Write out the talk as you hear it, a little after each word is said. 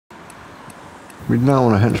Mit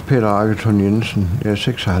navn er Hans Peter Arketon Jensen. Jeg er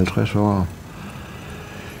 56 år.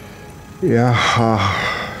 Jeg har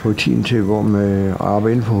fået tiden til at gå med at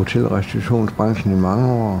arbejde inden for hotel- og restaurationsbranchen i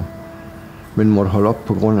mange år, men måtte holde op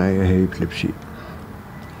på grund af, at jeg havde epilepsi,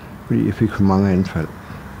 fordi jeg fik for mange anfald.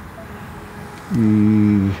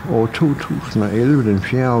 I år 2011, den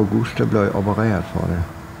 4. august, der blev jeg opereret for det,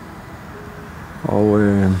 og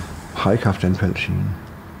har ikke haft anfald siden.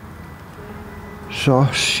 Så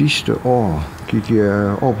sidste år gik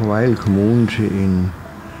jeg over på Vejle Kommune til en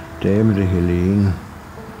dame, der hed Lene.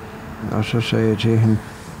 Og så sagde jeg til hende,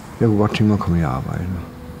 jeg kunne godt tænke mig at komme i arbejde.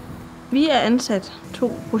 Vi er ansat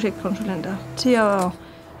 2 projektkonsulenter til at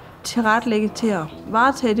tilrettelægge, til at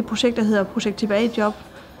varetage det projekt, der hedder projekt Tilbage job.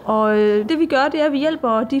 Og det vi gør, det er, at vi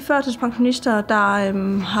hjælper de førtidspensionister, der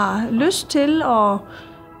har lyst til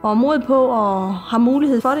og mod på og har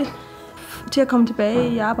mulighed for det, til at komme tilbage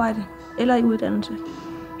i arbejde eller i uddannelse.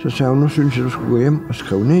 Så sagde hun, nu synes jeg, du skulle gå hjem og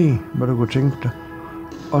skrive ned, hvad du kunne tænke dig.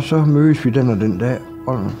 Og så mødes vi den og den dag,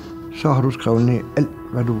 og så har du skrevet ned alt,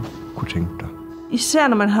 hvad du kunne tænke dig. Især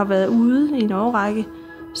når man har været ude i en årrække,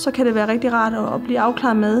 så kan det være rigtig rart at blive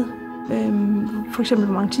afklaret med, for eksempel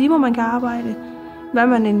hvor mange timer man kan arbejde, hvad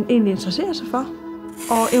man egentlig interesserer sig for,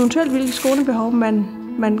 og eventuelt hvilke skolebehov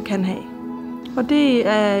man kan have. Og det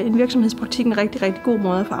er en virksomhedspraktik en rigtig, rigtig god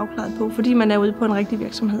måde at få afklaret på, fordi man er ude på en rigtig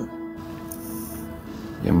virksomhed.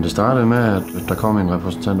 Jamen det startede med, at der kom en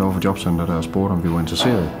repræsentant over for Jobcenter, der spurgte, om vi var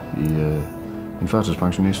interesseret i en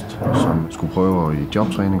førtidspensionist, som skulle prøve i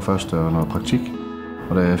jobtræning først og noget praktik.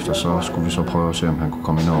 Og derefter så skulle vi så prøve at se, om han kunne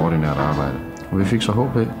komme ind og ordinært arbejde. Og vi fik så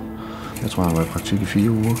HP. Jeg tror, han var i praktik i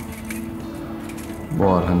 4 uger.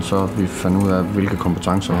 Hvor vi fandt ud af, hvilke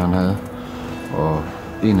kompetencer han havde. Og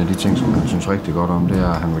en af de ting, som han synes rigtig godt om, det er,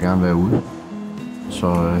 at han vil gerne være ude. Så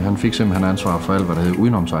han fik simpelthen ansvar for alt, hvad der hedder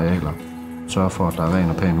udenomsarealer. Sørge for, at der er ren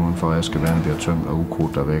og pæn udenfor, at askevandet bliver tømt og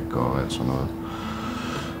ukrudt der væk og alt sådan noget.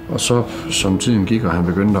 Og så som tiden gik, og han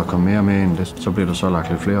begyndte at komme mere med ind, så blev der så lagt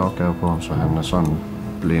lidt flere opgaver på ham, så han er sådan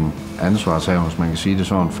blevet en ansvarshaver, hvis man kan sige det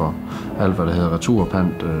sådan, for alt, hvad der hedder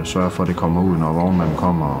returpant, sørge for, at det kommer ud, når vognmanden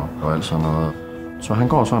kommer og alt sådan noget. Så han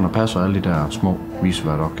går sådan og passer alle de der små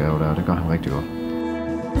viseværtopgaver der, og det gør han rigtig godt.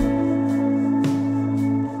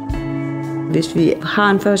 Hvis vi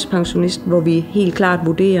har en førtidspensionist, hvor vi helt klart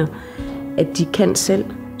vurderer, at de kan selv,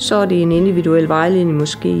 så er det en individuel vejledning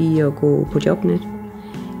måske i at gå på Jobnet.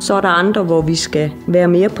 Så er der andre, hvor vi skal være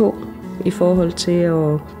mere på i forhold til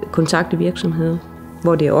at kontakte virksomheder,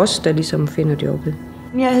 hvor det er os, der ligesom finder jobbet.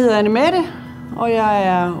 Jeg hedder Anne-Mette, og jeg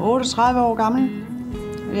er 38 år gammel.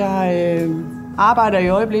 Jeg arbejder i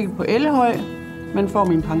øjeblikket på Ellehøj, men får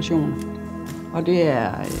min pension. Og det er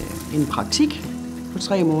en praktik på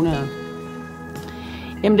 3 måneder.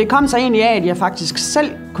 Jamen det kom så egentlig af, at jeg faktisk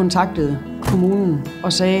selv kontaktede kommunen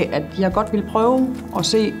og sagde, at jeg godt ville prøve at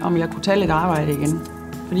se, om jeg kunne tage lidt arbejde igen.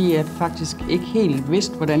 Fordi jeg faktisk ikke helt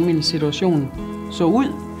vidste, hvordan min situation så ud.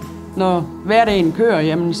 Når hverdagen kører,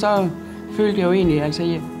 jamen så følte jeg jo egentlig, at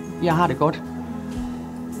jeg har det godt.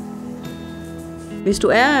 Hvis du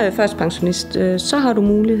er førtidspensionist, så har du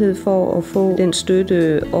mulighed for at få den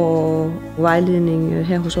støtte og vejledning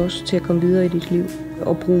her hos os til at komme videre i dit liv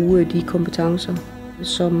og bruge de kompetencer,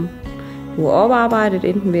 som du har oparbejdet,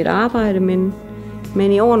 enten ved et arbejde,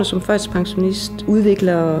 men i årene som førtidspensionist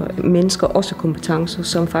udvikler mennesker også kompetencer,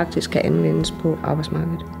 som faktisk kan anvendes på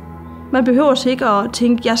arbejdsmarkedet. Man behøver ikke at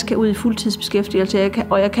tænke, at jeg skal ud i fuldtidsbeskæftigelse,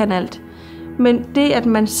 og jeg kan alt. Men det, at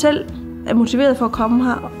man selv er motiveret for at komme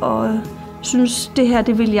her og synes, det her,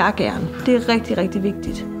 det vil jeg gerne, det er rigtig, rigtig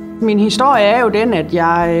vigtigt. Min historie er jo den, at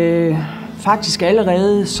jeg faktisk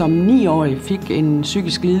allerede som 9-årig fik en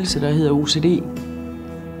psykisk lidelse, der hedder OCD,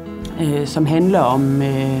 som handler om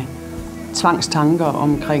tvangstanker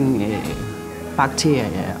omkring bakterier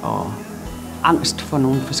og angst for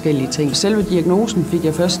nogle forskellige ting. Selve diagnosen fik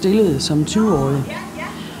jeg først stillet som 20-årig,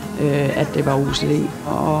 at det var OCD,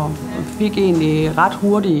 og fik egentlig ret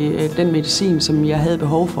hurtigt den medicin, som jeg havde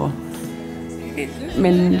behov for.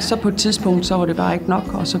 Men så på et tidspunkt, så var det bare ikke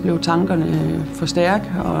nok, og så blev tankerne for stærke,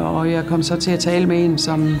 og jeg kom så til at tale med en,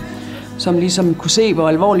 som ligesom kunne se, hvor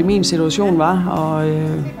alvorlig min situation var, og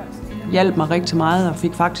hjalp mig rigtig meget, og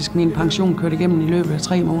fik faktisk min pension kørt igennem i løbet af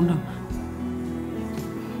 3 måneder.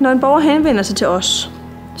 Når en borger henvender sig til os,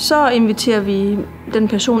 så inviterer vi den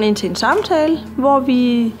person ind til en samtale, hvor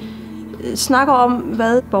vi snakker om,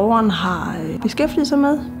 hvad borgeren har beskæftiget sig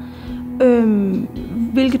med,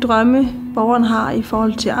 hvilke drømme borgeren har i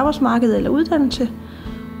forhold til arbejdsmarkedet eller uddannelse,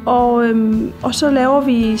 og så laver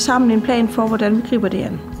vi sammen en plan for, hvordan vi griber det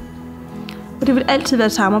an. Og det vil altid være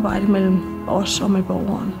et samarbejde mellem os og med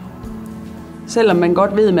borgeren. Selvom man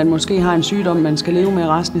godt ved, at man måske har en sygdom, man skal leve med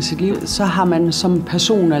resten af sit liv, så har man som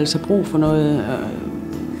person altså brug for noget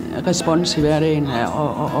respons i hverdagen,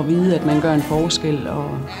 og vide, at man gør en forskel. Og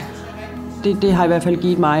det har i hvert fald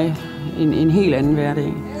givet mig en helt anden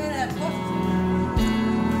hverdag.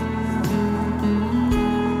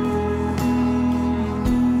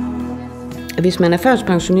 Hvis man er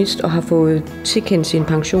førtidspensionist og har fået tilkendt sin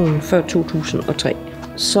pension før 2003,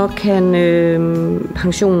 så kan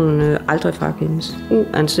pensionen aldrig frakendes,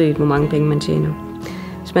 uanset hvor mange penge man tjener.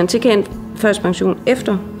 Hvis man er tilkendt førtidspension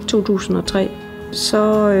efter 2003,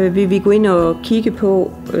 så vil vi gå ind og kigge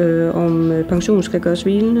på, om pensionen skal gøres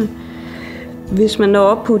hvilende. Hvis man når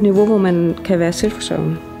op på et niveau, hvor man kan være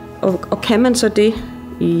selvforsørgende, og kan man så det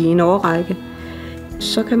i en årrække,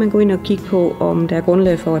 så kan man gå ind og kigge på, om der er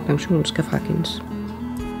grundlag for, at pensionen skal frakendes.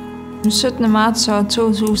 Den 17. marts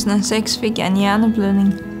 2006 fik jeg en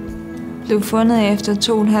hjerneblødning. Blev fundet efter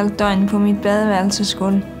 2,5 døgn på mit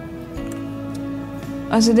badeværelsesgulv.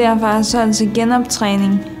 Og så derfra så er det til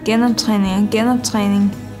genoptræning.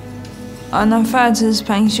 Og når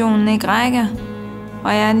førtidspensionen ikke rækker,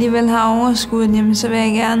 og jeg alligevel har overskud, jamen så vil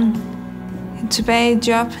jeg gerne tilbage i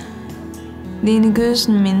job. Lene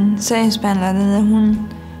Gødsen, min sagsbehandler dernede,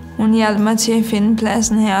 hun hjalp mig til at finde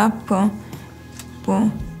pladsen heroppe på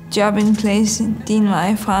Job in Place, din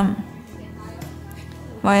vej frem.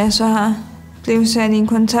 Hvor jeg så har blevet sat i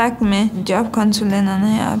kontakt med jobkonsulenterne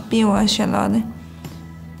her, Bio og Charlotte,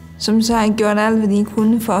 som så har gjort alt, hvad de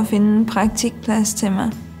kunne for at finde en praktikplads til mig.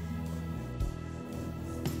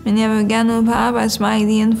 Men jeg vil gerne ud på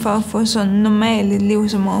arbejdsmarkedet igen for at få sådan normalt et liv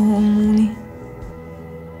som overhovedet muligt.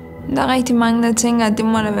 Der er rigtig mange, der tænker, at det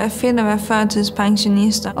må da være fedt at være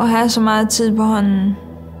førtidspensionister og have så meget tid på hånden.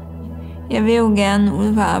 Jeg vil jo gerne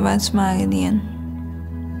ud på arbejdsmarkedet igen.